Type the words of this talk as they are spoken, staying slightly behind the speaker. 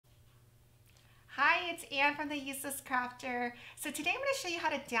it's Anne from the Useless Crafter. So today I'm going to show you how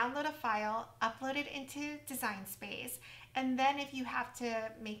to download a file, upload it into Design Space, and then if you have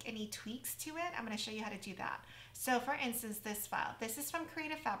to make any tweaks to it, I'm going to show you how to do that. So for instance, this file, this is from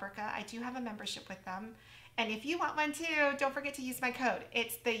Creative Fabrica. I do have a membership with them. And if you want one too, don't forget to use my code.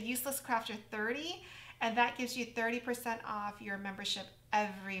 It's the Useless Crafter 30, and that gives you 30% off your membership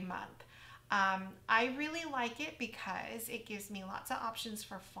every month. I really like it because it gives me lots of options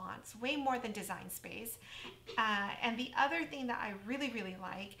for fonts, way more than Design Space. And the other thing that I really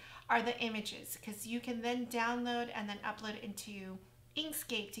like are the images, because you can then download and then upload into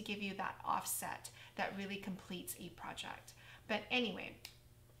Inkscape to give you that offset that really completes a project. But anyway,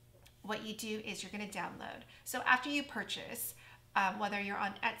 what you do is you're going to download. So after you purchase, whether you're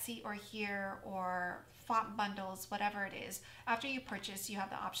on Etsy or here or font bundles, whatever it is, after you purchase, you have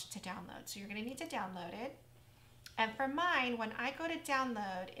the option to download. So you're going to need to download it. And for mine, when I go to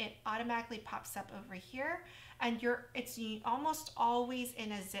download, it automatically pops up over here, and it's almost always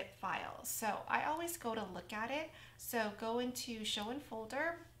in a zip file. So I always go to look at it. So go into Show in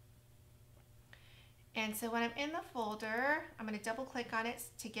Folder. And so when I'm in the folder, I'm going to double click on it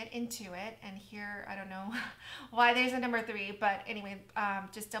to get into it. And here, I don't know why there's a number 3, but anyway,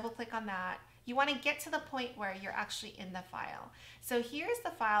 just double click on that. You want to get to the point where you're actually in the file. So here's the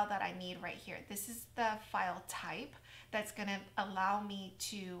file that I need right here. This is the file type that's going to allow me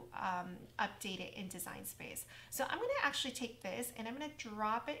to update it in Design Space. So I'm going to actually take this and I'm going to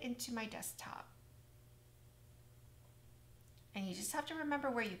drop it into my desktop. And you just have to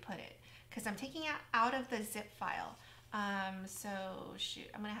remember where you put it, because I'm taking it out of the zip file. So shoot,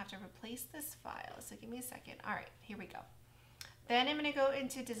 I'm gonna have to replace this file. So give me a second. All right, here we go. Then I'm gonna go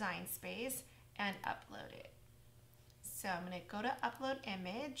into Design Space and upload it. So I'm gonna go to Upload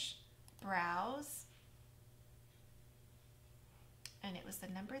Image, Browse, and it was the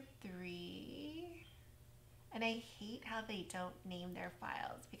number 3. And I hate how they don't name their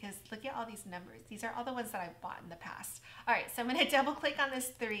files, because look at all these numbers. These are all the ones that I've bought in the past. All right, so I'm gonna double click on this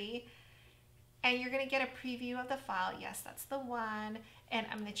 3. And you're going to get a preview of the file. Yes, that's the one. And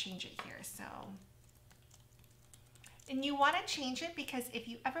I'm going to change it here. So, and you want to change it because if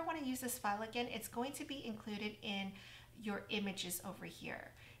you ever want to use this file again, it's going to be included in your images over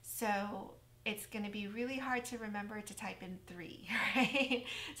here. So it's going to be really hard to remember to type in 3, right?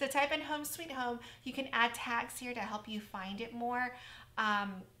 So type in Home Sweet Home. You can add tags here to help you find it more.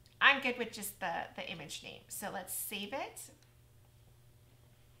 I'm good with just the image name. So let's save it.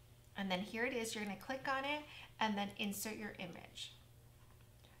 And then here it is. You're going to click on it and then insert your image.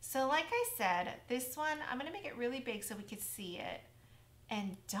 So like I said, this one, I'm going to make it really big so we could see it.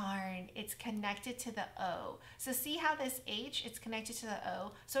 And darn, it's connected to the O. So see how this H, it's connected to the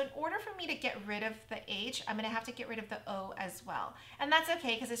O. So in order for me to get rid of the H, I'm going to have to get rid of the O as well. And that's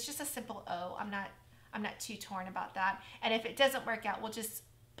okay, because it's just a simple O. I'm not too torn about that. And if it doesn't work out, we'll just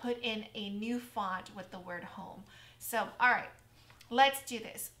put in a new font with the word home. So, all right. Let's do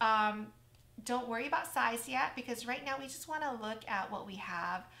this. Don't worry about size yet, because right now we just want to look at what we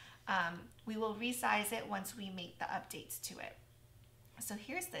have. We will resize it once we make the updates to it. So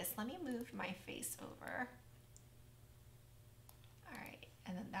here's this. Let me move my face over. All right,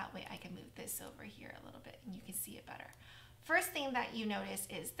 and then that way I can move this over here a little bit and you can see it better. First thing that you notice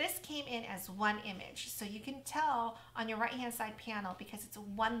is this came in as one image. So you can tell on your right-hand side panel because it's a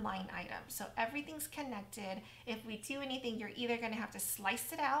one-line item. So everything's connected. If we do anything, you're either going to have to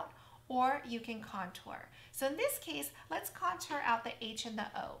slice it out or you can contour. So in this case, let's contour out the H and the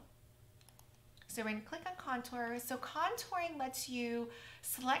O. So we're going to click on contour. So contouring lets you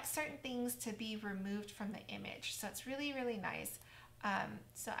select certain things to be removed from the image. So it's really nice.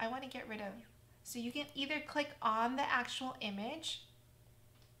 So I want to get rid of, so you can either click on the actual image.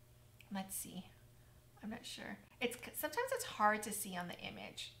 Let's see. I'm not sure. Sometimes it's hard to see on the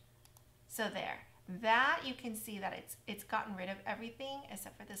image. So there. That you can see that it's gotten rid of everything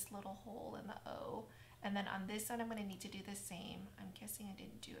except for this little hole in the O. And then on this one, I'm going to need to do the same. I'm guessing I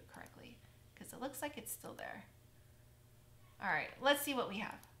didn't do it correctly because it looks like it's still there. All right, let's see what we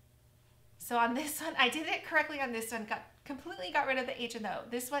have. So on this one, I did it correctly on this one, completely got rid of the H and the O.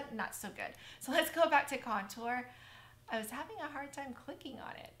 This one, not so good. So let's go back to contour. I was having a hard time clicking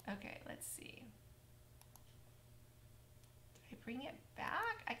on it. Okay, let's see. Did I bring it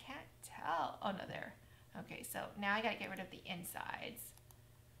back? I can't tell. Oh no, there. Okay, so now I gotta get rid of the insides.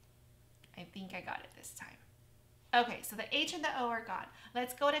 I think I got it this time. Okay, so the H and the O are gone.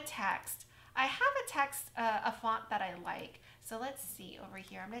 Let's go to text. I have a text, a font that I like. So let's see over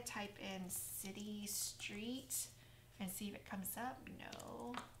here. I'm going to type in city, street, and see if it comes up.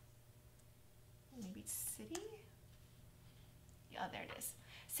 No. Maybe city? Oh, there it is.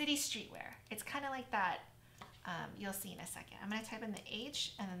 city streetwear. It's kind of like that. You'll see in a second. I'm going to type in the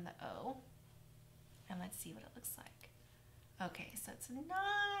H and then the O, and let's see what it looks like. Okay, so it's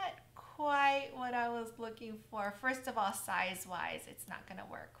not quite what I was looking for. First of all, size-wise, it's not going to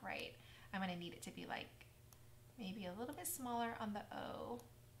work, right? I'm going to need it to be like maybe a little bit smaller on the O.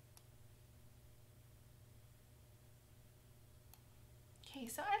 Okay,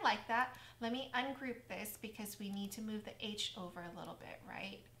 so I like that. Let me ungroup this because we need to move the H over a little bit,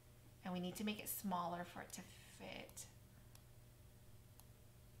 right? And we need to make it smaller for it to fit.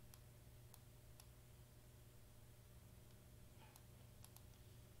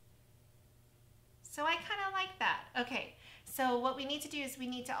 So I kind of like that. Okay, so what we need to do is we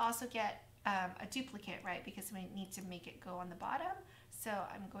need to also get a duplicate, right? Because we need to make it go on the bottom. So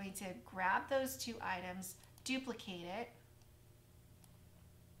I'm going to grab those two items, duplicate it,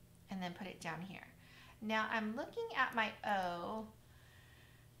 and then put it down here. Now I'm looking at my O.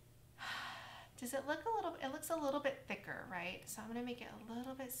 Does it look a little, it looks a little bit thicker, right? So I'm gonna make it a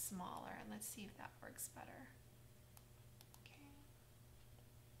little bit smaller and let's see if that works better. Okay.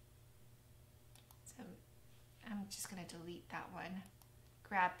 So I'm just gonna delete that one,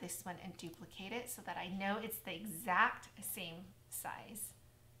 grab this one and duplicate it so that I know it's the exact same size.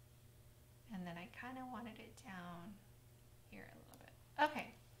 And then I kind of wanted it down here a little bit.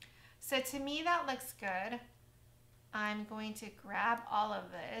 Okay, so to me that looks good. I'm going to grab all of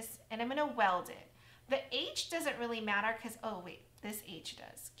this and I'm going to weld it. The H doesn't really matter because, oh wait, this H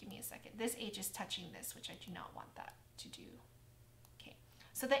does. Give me a second. This H is touching this, which I do not want that to do. Okay,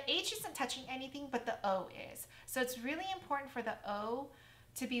 so the H isn't touching anything, but the O is. So it's really important for the O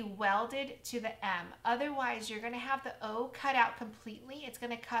to be welded to the M. Otherwise, you're going to have the O cut out completely. It's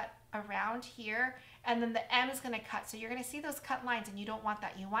going to cut around here, and then the M is going to cut. So you're going to see those cut lines, and you don't want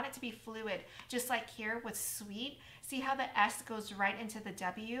that. You want it to be fluid, just like here with sweet. See how the S goes right into the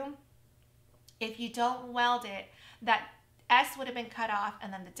W? If you don't weld it, that S would have been cut off,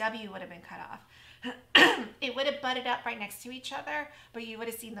 and then the W would have been cut off. It would have butted up right next to each other, but you would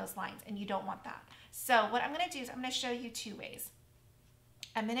have seen those lines, and you don't want that. So what I'm going to do is I'm going to show you two ways.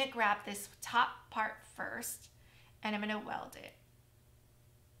 I'm going to grab this top part first, and I'm going to weld it.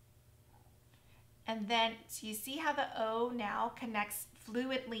 And then, so you see how the O now connects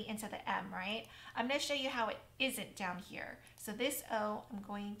fluidly into the M, right? I'm going to show you how it isn't down here. So this O, I'm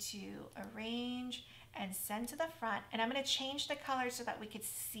going to arrange and send to the front, and I'm going to change the color so that we could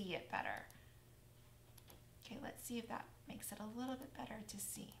see it better. Okay, let's see if that makes it a little bit better to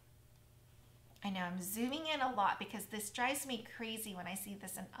see. I know I'm zooming in a lot because this drives me crazy when I see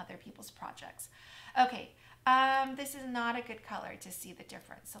this in other people's projects. Okay, this is not a good color to see the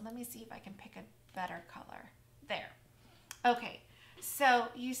difference. So let me see if I can pick a better color. There. Okay, so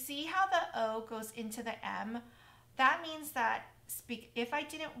you see how the O goes into the M? That means that if I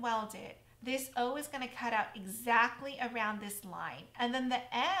didn't weld it, this O is going to cut out exactly around this line. And then the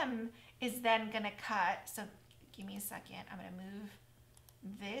M is then going to cut. So give me a second. I'm going to move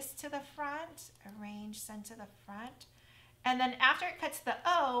this to the front, arrange, send to the front. And then after it cuts the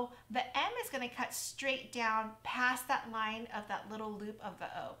O, the M is going to cut straight down past that line of that little loop of the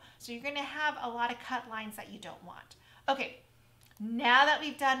O. So you're going to have a lot of cut lines that you don't want. Okay, now that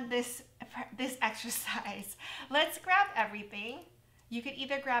we've done this exercise, let's grab everything. You could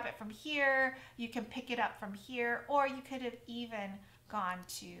either grab it from here, you can pick it up from here, or you could have even gone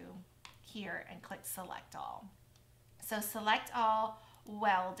to here and click select all. So select all,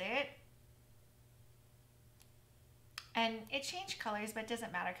 weld it, and it changed colors, but it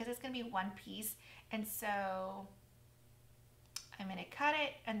doesn't matter because it's going to be one piece. And so I'm going to cut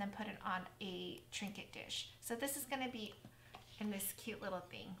it and then put it on a trinket dish. So this is going to be in this cute little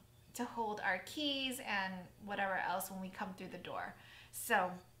thing to hold our keys and whatever else when we come through the door.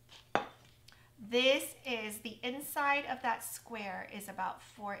 So this is the inside of that square is about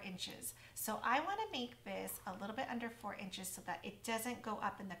 4 inches. So I want to make this a little bit under 4 inches so that it doesn't go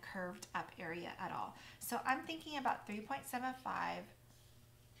up in the curved up area at all. So I'm thinking about 3.75,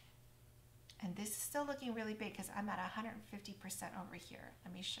 and this is still looking really big because I'm at 150% over here.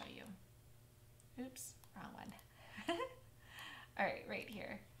 Let me show you. Oops, wrong one. All right, right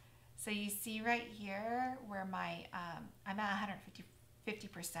here. So you see right here where my, I'm at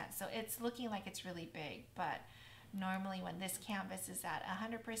 50%. So it's looking like it's really big, but normally when this canvas is at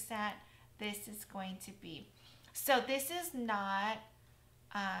 100%, this is going to be. So this is not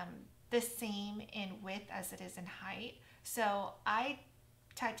the same in width as it is in height. So I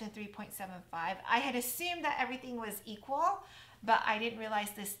typed in 3.75. I had assumed that everything was equal, but I didn't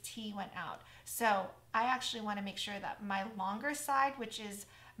realize this T went out. So I actually want to make sure that my longer side, which is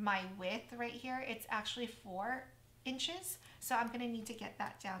my width right here, it's actually 4 inches. So I'm gonna need to get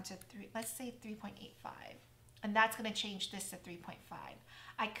that down to let's say 3.85. And that's gonna change this to 3.5.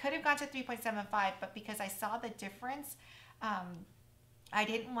 I could have gone to 3.75, but because I saw the difference, I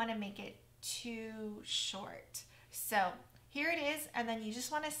didn't wanna make it too short. So here it is, and then you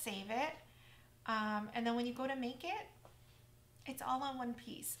just wanna save it. And then when you go to make it, it's all on one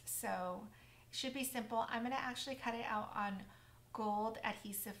piece. So it should be simple. I'm gonna actually cut it out on gold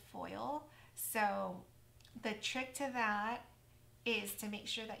adhesive foil. So the trick to that is to make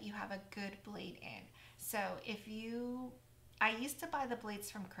sure that you have a good blade in. So I used to buy the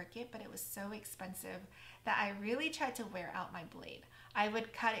blades from Cricut, but it was so expensive that I really tried to wear out my blade. I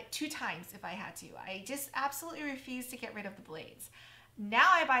would cut it 2 times if I had to. I just absolutely refused to get rid of the blades. Now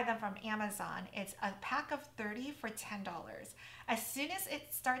I buy them from Amazon. It's a pack of 30 for $10. As soon as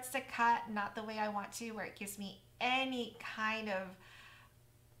it starts to cut, not the way I want to, where it gives me any kind of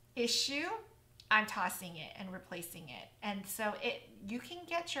issue, I'm tossing it and replacing it. And so you can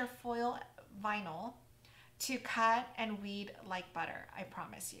get your foil vinyl to cut and weed like butter. I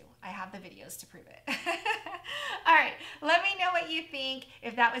promise you. I have the videos to prove it. All right, let me know what you think.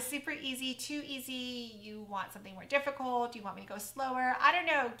 If that was super easy, too easy, you want something more difficult, you want me to go slower, I don't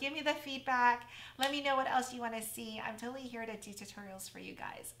know, give me the feedback. Let me know what else you want to see. I'm totally here to do tutorials for you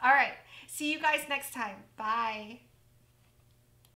guys. All right, see you guys next time. Bye.